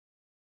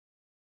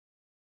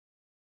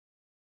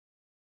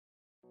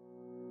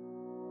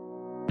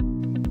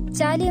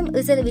Chaliyam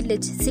is a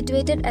village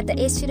situated at the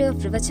estuary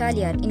of River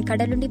Chaliyam in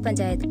Kadalundi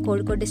Panchayat,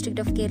 Kozhikode district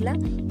of Kerala,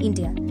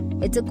 India.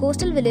 It's a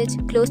coastal village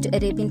close to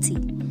Arabian Sea.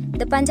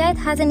 The Panchayat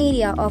has an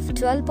area of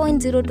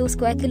 12.02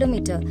 square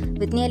kilometer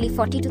with nearly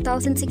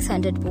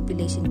 42,600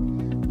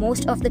 population.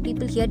 Most of the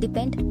people here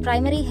depend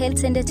primary health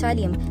center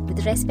Chaliyam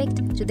with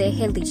respect to their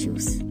health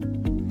issues.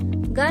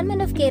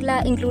 Government of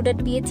Kerala included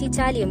PHC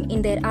Chaliyam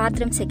in their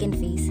Ardram second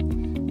phase.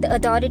 The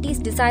authorities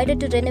decided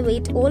to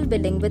renovate old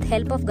building with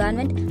help of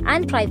government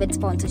and private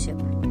sponsorship.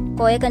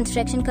 Koya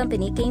Construction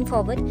Company came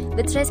forward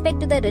with respect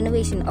to the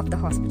renovation of the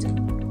hospital.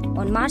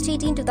 On March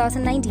 18,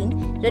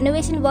 2019,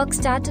 renovation work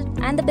started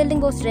and the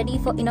building was ready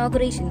for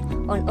inauguration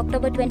on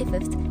October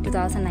 25,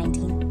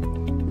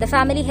 2019. The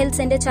Family Health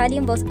Center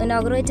Chaliyam was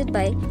inaugurated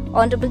by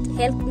Honorable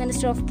Health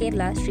Minister of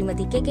Kerala,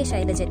 Srimati K.K.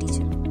 Shailaja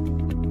teacher.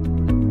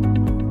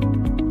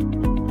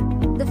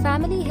 The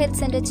Family Health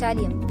Center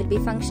Chaliyam will be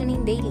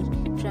functioning daily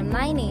from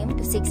 9 am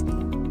to 6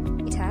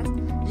 pm. It has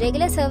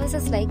regular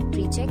services like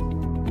pre-check,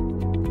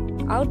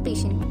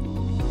 outpatient,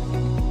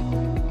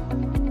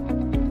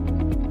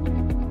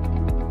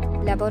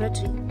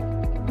 laboratory,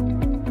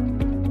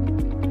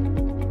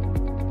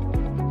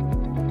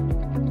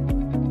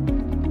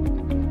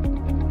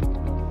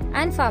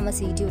 and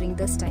pharmacy during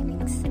these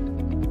timings.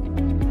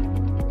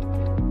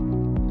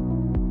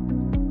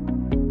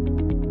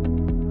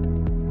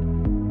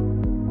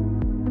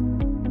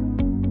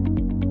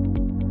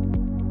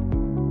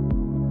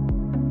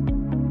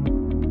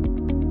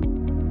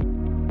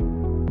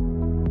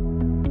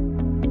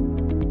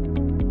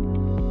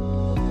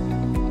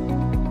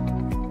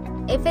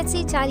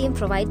 FHC Chaliyam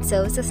provides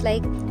services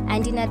like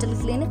antenatal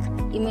clinic,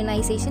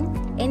 immunization,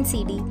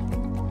 NCD,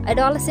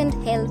 adolescent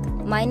health,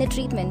 minor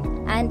treatment,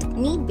 and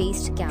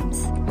need-based camps.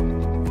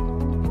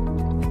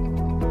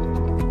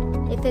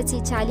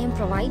 FHC Chaliyam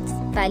provides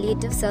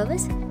palliative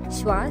service,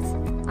 Shwas,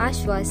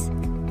 Ashwas,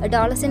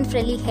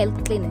 adolescent-friendly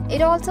health clinic.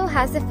 It also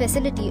has the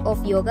facility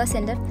of yoga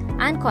center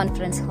and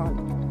conference hall.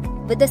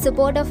 With the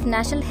support of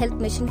National Health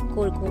Mission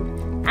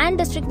Kozhikode and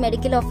District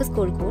Medical Office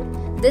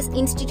Kozhikode, this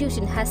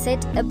institution has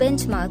set a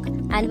benchmark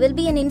and will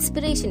be an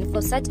inspiration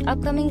for such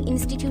upcoming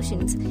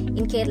institutions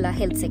in Kerala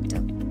health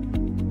sector.